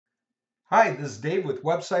Hi, this is Dave with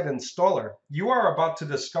Website Installer. You are about to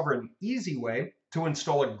discover an easy way to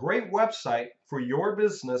install a great website for your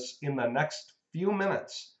business in the next few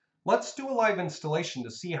minutes. Let's do a live installation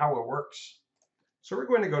to see how it works. So we're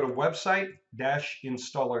going to go to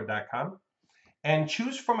website-installer.com and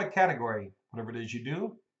choose from a category, whatever it is you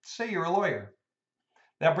do. Say you're a lawyer.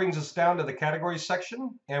 That brings us down to the category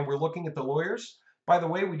section, and we're looking at the lawyers. By the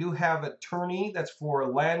way, we do have attorney, that's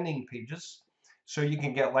for landing pages. So you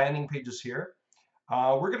can get landing pages here.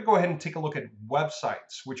 We're going to go ahead and take a look at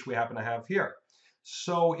websites, which we happen to have here.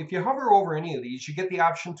 So if you hover over any of these, you get the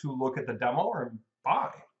option to look at the demo or buy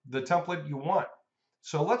the template you want.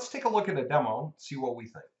 So let's take a look at a demo, see what we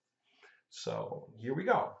think. So here we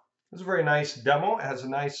go. This is a very nice demo. It has a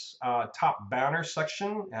nice top banner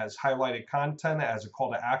section, it has highlighted content, it has a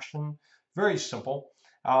call to action. Very simple.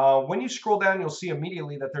 When you scroll down, you'll see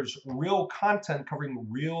immediately that there's real content covering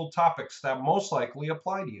real topics that most likely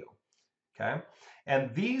apply to you. Okay,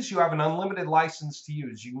 and these you have an unlimited license to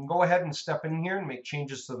use. You can go ahead and step in here and make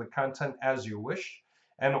changes to the content as you wish.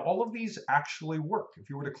 And all of these actually work. If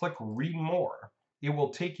you were to click read more, it will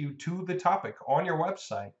take you to the topic on your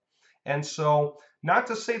website. And so, not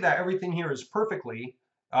to say that everything here is perfectly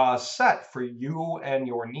set for you and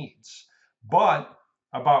your needs, but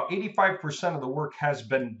about 85% of the work has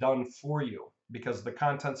been done for you because the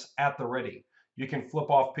content's at the ready. You can flip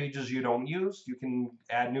off pages you don't use. You can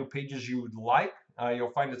add new pages you would like.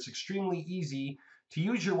 You'll find it's extremely easy to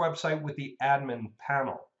use your website with the admin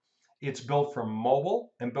panel. It's built for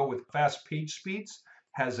mobile and built with fast page speeds,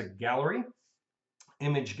 has a gallery,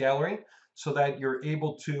 image gallery, so that you're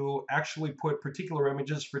able to actually put particular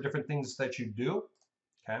images for different things that you do.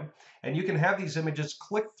 Okay, and you can have these images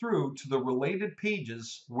click through to the related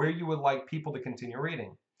pages where you would like people to continue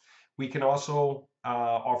reading. We can also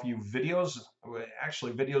offer you videos.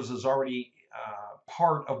 Actually, videos is already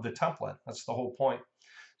part of the template. That's the whole point.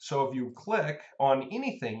 So if you click on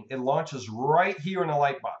anything, it launches right here in a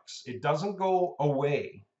lightbox. It doesn't go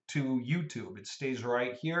away to YouTube. It stays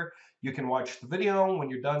right here. You can watch the video.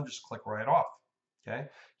 When you're done, just click right off. Okay.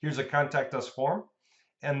 Here's a contact us form.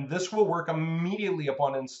 And this will work immediately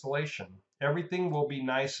upon installation. Everything will be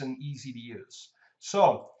nice and easy to use.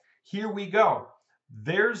 So here we go.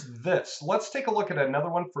 There's this. Let's take a look at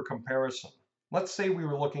another one for comparison. Let's say we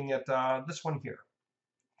were looking at this one here.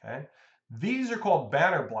 Okay, these are called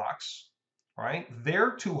banner blocks. Right,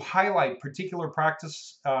 they're to highlight particular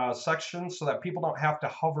practice sections so that people don't have to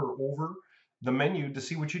hover over the menu to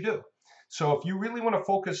see what you do. So if you really want to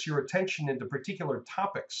focus your attention into particular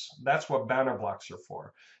topics, that's what banner blocks are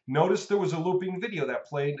for. Notice there was a looping video that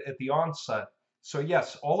played at the onset. So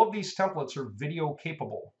yes, all of these templates are video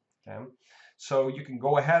capable. Okay? So you can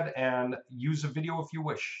go ahead and use a video if you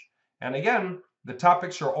wish. And again, the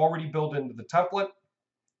topics are already built into the template,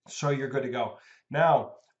 so you're good to go.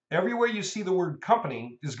 Now, everywhere you see the word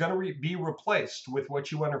company is going to be replaced with what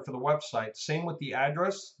you enter for the website. Same with the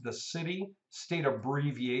address, the city, state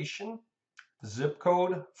abbreviation, zip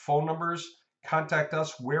code, phone numbers, contact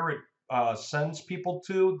us, where it sends people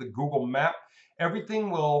to, the Google map.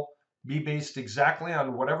 Everything will be based exactly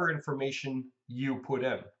on whatever information you put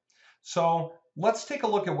in. So let's take a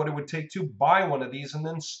look at what it would take to buy one of these and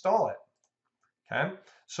install it. Okay,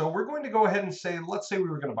 so we're going to go ahead and say, let's say we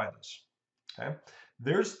were going to buy this. Okay,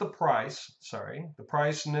 there's the price,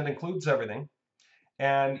 and it includes everything.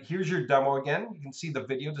 And here's your demo again. You can see the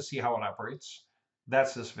video to see how it operates.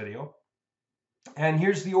 That's this video. And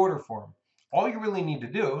here's the order form. All you really need to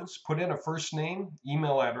do is put in a first name,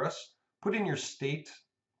 email address, put in your state,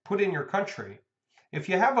 put in your country. If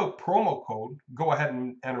you have a promo code, go ahead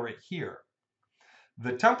and enter it here.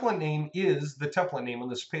 The template name is the template name on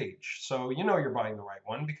this page, so you know you're buying the right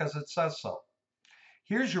one because it says so.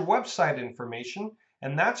 Here's your website information,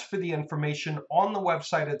 and that's for the information on the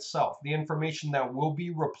website itself, the information that will be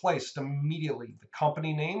replaced immediately. The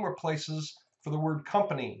company name replaces for the word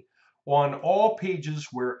company on all pages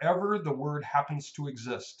wherever the word happens to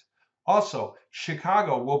exist. Also,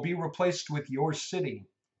 Chicago will be replaced with your city.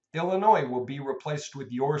 Illinois will be replaced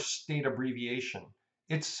with your state abbreviation,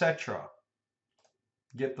 etc.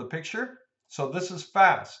 Get the picture? So this is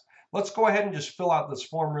fast. Let's go ahead and just fill out this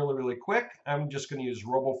form really quick. I'm just going to use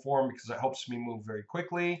RoboForm because it helps me move very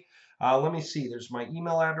quickly. Let me see. There's my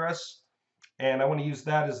email address, and I want to use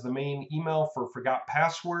that as the main email for forgot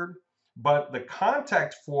password. But the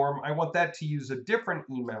contact form, I want that to use a different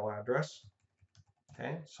email address.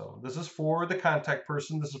 Okay, so this is for the contact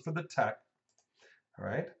person. This is for the tech. All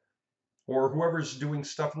right, or whoever's doing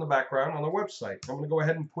stuff in the background on the website. I'm going to go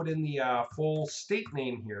ahead and put in the full state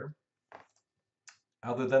name here.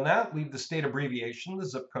 Other than that, leave the state abbreviation, the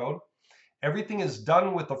zip code, Everything is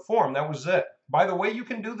done with the form. That was it. By the way, you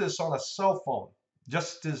can do this on a cell phone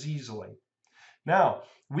just as easily. Now,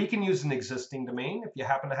 we can use an existing domain. If you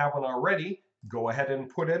happen to have one already, go ahead and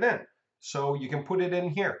put it in. So you can put it in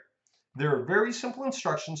here. There are very simple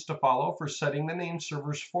instructions to follow for setting the name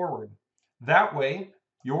servers forward. That way,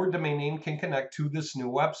 your domain name can connect to this new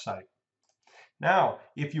website. Now,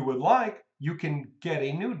 if you would like, you can get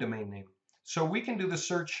a new domain name. So we can do the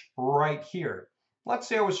search right here. Let's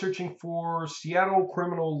say I was searching for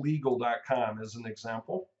seattlecriminallegal.com as an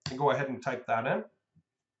example. And go ahead and type that in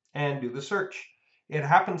and do the search. It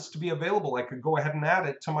happens to be available. I could go ahead and add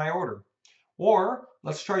it to my order. Or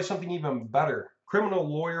let's try something even better. Criminal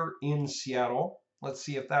lawyer in Seattle. Let's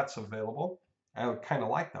see if that's available. I would kind of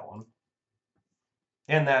like that one.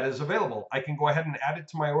 And that is available. I can go ahead and add it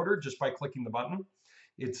to my order just by clicking the button.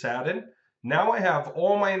 It's added. Now I have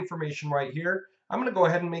all my information right here. I'm going to go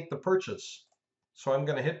ahead and make the purchase. So I'm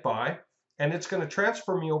going to hit buy, and it's going to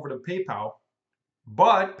transfer me over to PayPal.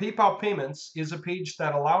 But PayPal Payments is a page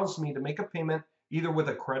that allows me to make a payment either with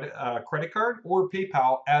a credit card or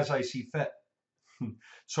PayPal as I see fit.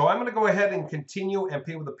 So I'm going to go ahead and continue and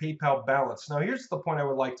pay with a PayPal balance. Now here's the point I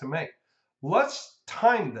would like to make. Let's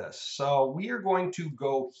time this. So we are going to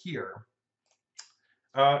go here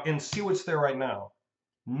and see what's there right now.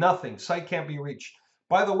 Nothing. Site can't be reached.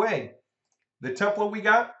 By the way, the template we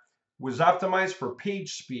got was optimized for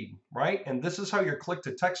page speed, right? And this is how your click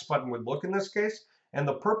to text button would look in this case. And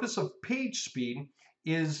the purpose of page speed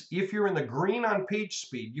is if you're in the green on page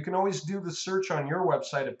speed, you can always do the search on your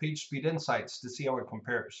website at Page Speed Insights to see how it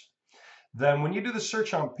compares. Then when you do the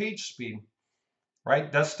search on page speed,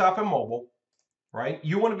 right, desktop and mobile, right,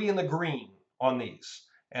 you want to be in the green on these.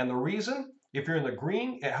 And the reason, if you're in the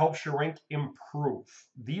green, it helps your rank improve.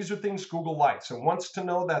 These are things Google likes and wants to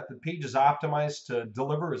know that the page is optimized to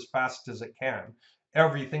deliver as fast as it can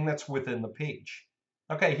everything that's within the page.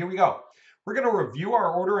 Okay, here we go. We're going to review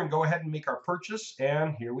our order and go ahead and make our purchase,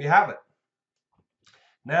 and here we have it.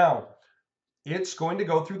 Now, it's going to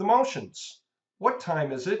go through the motions. What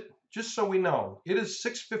time is it? Just so we know, it is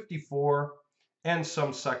 6:54 and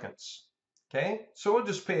some seconds. Okay, so we'll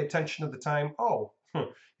just pay attention to the time. Oh,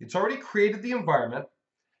 it's already created the environment.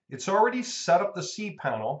 It's already set up the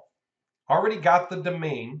cPanel, already got the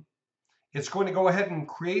domain. It's going to go ahead and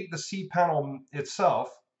create the cPanel itself,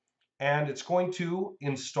 and it's going to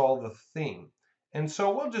install the theme. And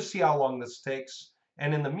so we'll just see how long this takes.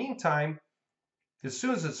 And in the meantime, as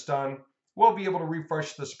soon as it's done, we'll be able to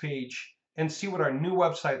refresh this page and see what our new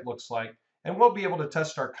website looks like. And we'll be able to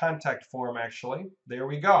test our contact form actually. There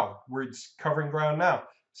we go. We're covering ground now.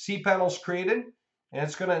 cPanel's created, and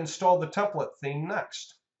it's going to install the template theme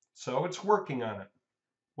next. So it's working on it.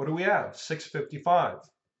 What do we have? 6:55.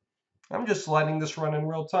 I'm just letting this run in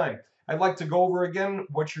real time. I'd like to go over again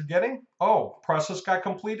what you're getting. Oh, process got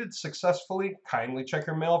completed successfully. Kindly check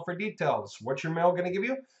your mail for details. What's your mail going to give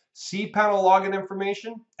you? cPanel login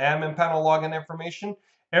information, admin panel login information,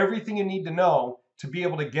 everything you need to know to be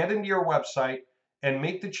able to get into your website and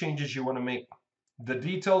make the changes you want to make. The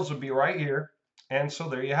details will be right here. And so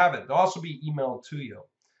there you have it. They'll also be emailed to you.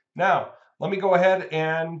 Now, let me go ahead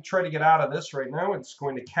and try to get out of this right now. It's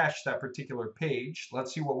going to cache that particular page.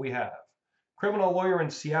 Let's see what we have.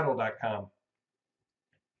 criminalLawyerinSeattle.com.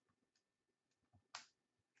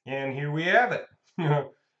 And here we have it.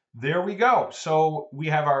 There we go. So we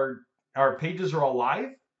have our pages are all live.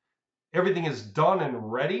 Everything is done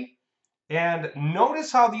and ready. And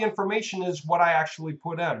notice how the information is what I actually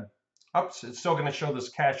put in. Oops, it's still going to show this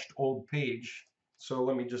cached old page. So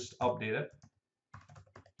let me just update it.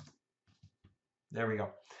 There we go.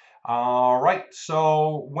 All right,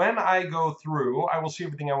 so when I go through, I will see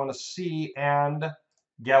everything I want to see, and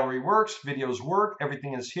gallery works, videos work,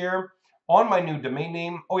 everything is here. On my new domain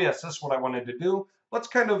name, oh yes, that's what I wanted to do. Let's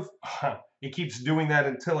kind of, it keeps doing that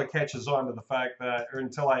until it catches on to the fact that, or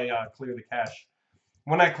until I clear the cache.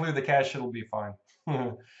 When I clear the cache, it'll be fine.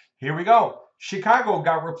 Here we go. Chicago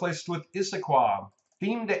got replaced with Issaquah.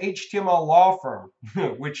 Theme to HTML law firm,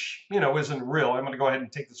 which, isn't real. I'm going to go ahead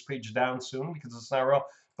and take this page down soon because it's not real.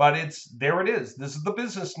 But there it is. This is the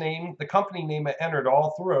business name, the company name I entered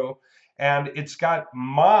all through. And it's got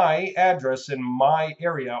my address in my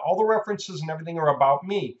area. All the references and everything are about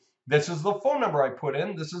me. This is the phone number I put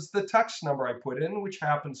in. This is the text number I put in, which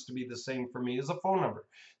happens to be the same for me as a phone number.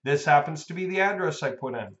 This happens to be the address I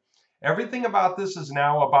put in. Everything about this is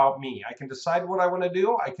now about me. I can decide what I want to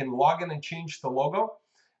do. I can log in and change the logo.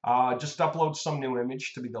 Just upload some new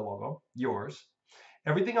image to be the logo, yours.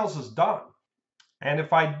 Everything else is done. And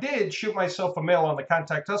if I did shoot myself a mail on the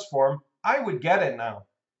Contact Us form, I would get it now,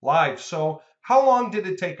 live. So how long did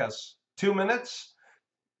it take us? 2 minutes?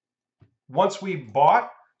 once we've bought.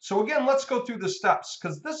 So again, let's go through the steps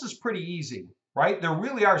because this is pretty easy, right? There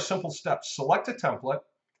really are simple steps. Select a template,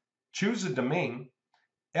 choose a domain,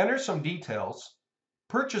 enter some details,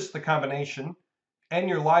 purchase the combination, and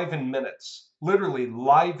you're live in minutes. Literally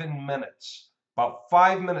live in minutes. About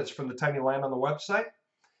 5 minutes from the time you land on the website.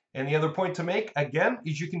 And the other point to make, again,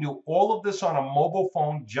 is you can do all of this on a mobile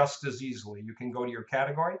phone just as easily. You can go to your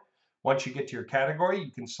category. Once you get to your category,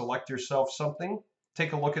 you can select yourself something.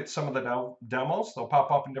 Take a look at some of the demos. They'll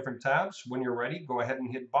pop up in different tabs. When you're ready, go ahead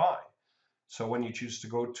and hit buy. So when you choose to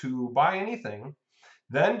go to buy anything,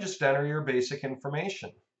 then just enter your basic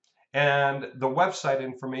information and the website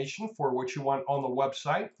information for what you want on the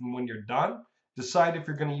website. And when you're done, decide if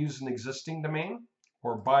you're going to use an existing domain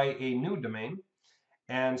or buy a new domain,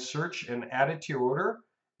 and search and add it to your order,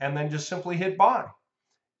 and then just simply hit buy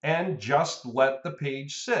and just let the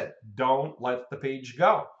page sit. Don't let the page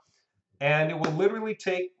go. And it will literally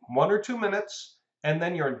take 1 or 2 minutes, and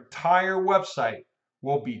then your entire website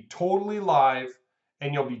will be totally live,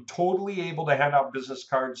 and you'll be totally able to hand out business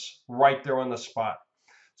cards right there on the spot.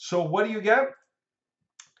 So what do you get?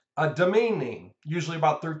 A domain name, usually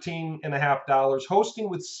about $13.50. Hosting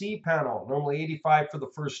with cPanel, normally $85 for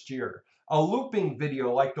the first year. A looping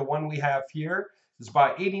video like the one we have here is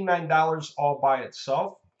about $89 all by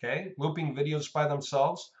itself. Okay, looping videos by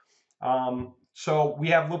themselves. So we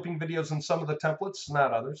have looping videos in some of the templates,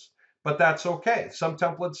 not others, but that's okay. Some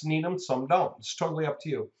templates need them, some don't. It's totally up to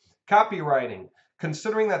you. Copywriting,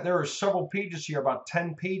 considering that there are several pages here, about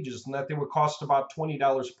 10 pages, and that they would cost about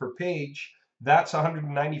 $20 per page, that's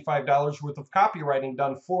 $195 worth of copywriting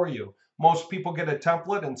done for you. Most people get a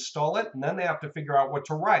template, install it, and then they have to figure out what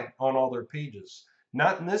to write on all their pages.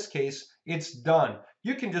 Not in this case, it's done.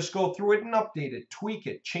 You can just go through it and update it, tweak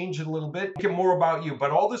it, change it a little bit, make it more about you.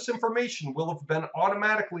 But all this information will have been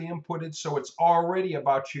automatically inputted, so it's already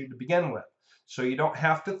about you to begin with. So you don't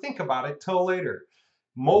have to think about it till later.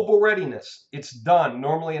 Mobile readiness, it's done.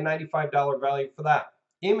 Normally a $95 value for that.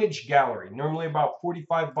 Image gallery, normally about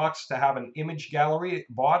 $45 to have an image gallery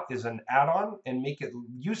bought as an add-on and make it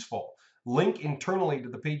useful. Link internally to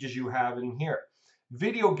the pages you have in here.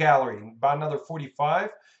 Video gallery, about another $45.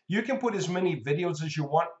 You can put as many videos as you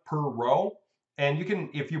want per row, and you can,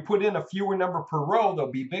 if you put in a fewer number per row,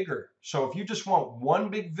 they'll be bigger. So if you just want one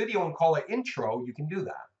big video and call it intro, you can do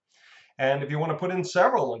that. And if you want to put in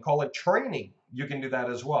several and call it training, you can do that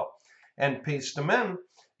as well. And paste them in,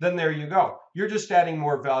 then there you go. You're just adding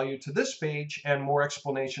more value to this page and more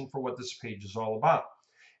explanation for what this page is all about.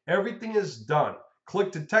 Everything is done.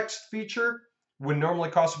 Click to text feature would normally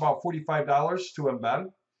cost about $45 to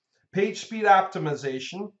embed. Page speed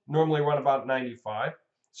optimization, normally run about 95.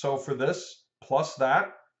 So for this, plus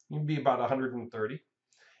that, you'd be about 130.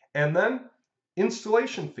 And then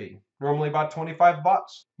installation fee, normally about 25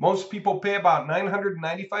 bucks. Most people pay about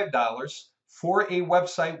 $995 for a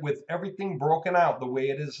website with everything broken out the way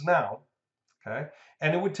it is now, okay?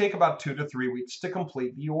 And it would take about 2 to 3 weeks to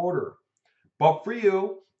complete the order. But for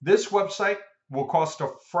you, this website will cost a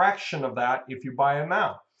fraction of that if you buy it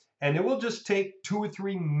now. And it will just take 2 or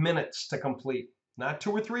 3 minutes to complete. Not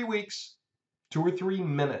 2 or 3 weeks, 2 or 3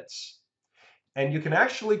 minutes. And you can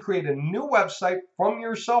actually create a new website from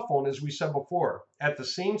your cell phone, as we said before, at the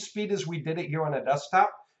same speed as we did it here on a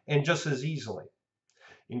desktop and just as easily.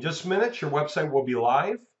 In just minutes, your website will be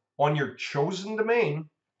live on your chosen domain,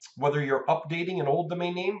 whether you're updating an old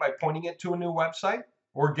domain name by pointing it to a new website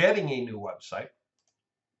or getting a new website.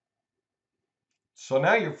 So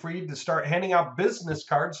now you're free to start handing out business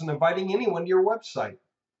cards and inviting anyone to your website.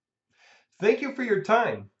 Thank you for your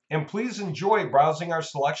time, and please enjoy browsing our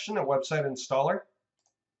selection at Website Installer.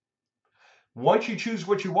 Once you choose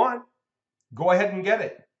what you want, go ahead and get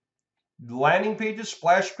it. Landing pages,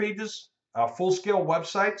 splash pages, full-scale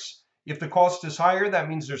websites. If the cost is higher, that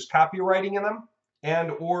means there's copywriting in them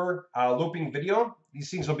and or looping video.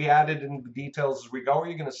 These things will be added in the details as we go.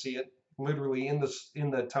 You're going to see it literally in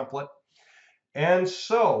the template. And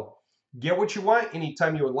so get what you want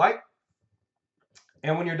anytime you would like.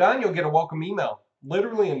 And when you're done, you'll get a welcome email,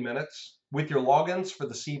 literally in minutes, with your logins for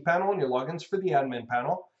the cPanel and your logins for the admin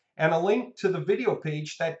panel, and a link to the video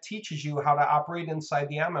page that teaches you how to operate inside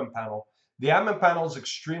the admin panel. The admin panel is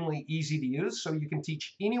extremely easy to use, so you can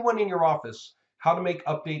teach anyone in your office how to make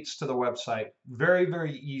updates to the website. Very,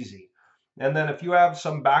 very easy. And then if you have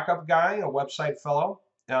some backup guy, a website fellow,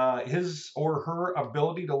 his or her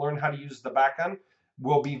ability to learn how to use the backend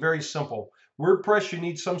will be very simple. WordPress, you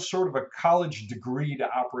need some sort of a college degree to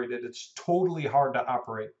operate it. It's totally hard to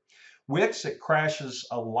operate. Wix, it crashes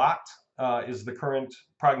a lot, is the current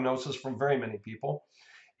prognosis from very many people.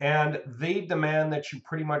 and they demand that you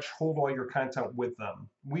pretty much hold all your content with them.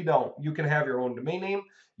 We don't. You can have your own domain name.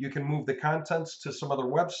 You can move the contents to some other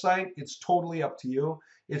website. It's totally up to you.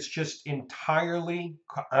 It's just entirely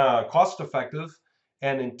cost effective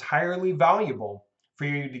and entirely valuable for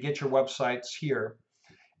you to get your websites here.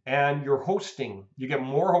 And your hosting, you get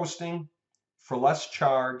more hosting for less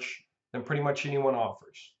charge than pretty much anyone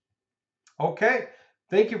offers. Okay,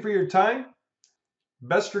 thank you for your time.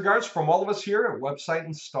 Best regards from all of us here at Website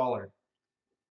Installer.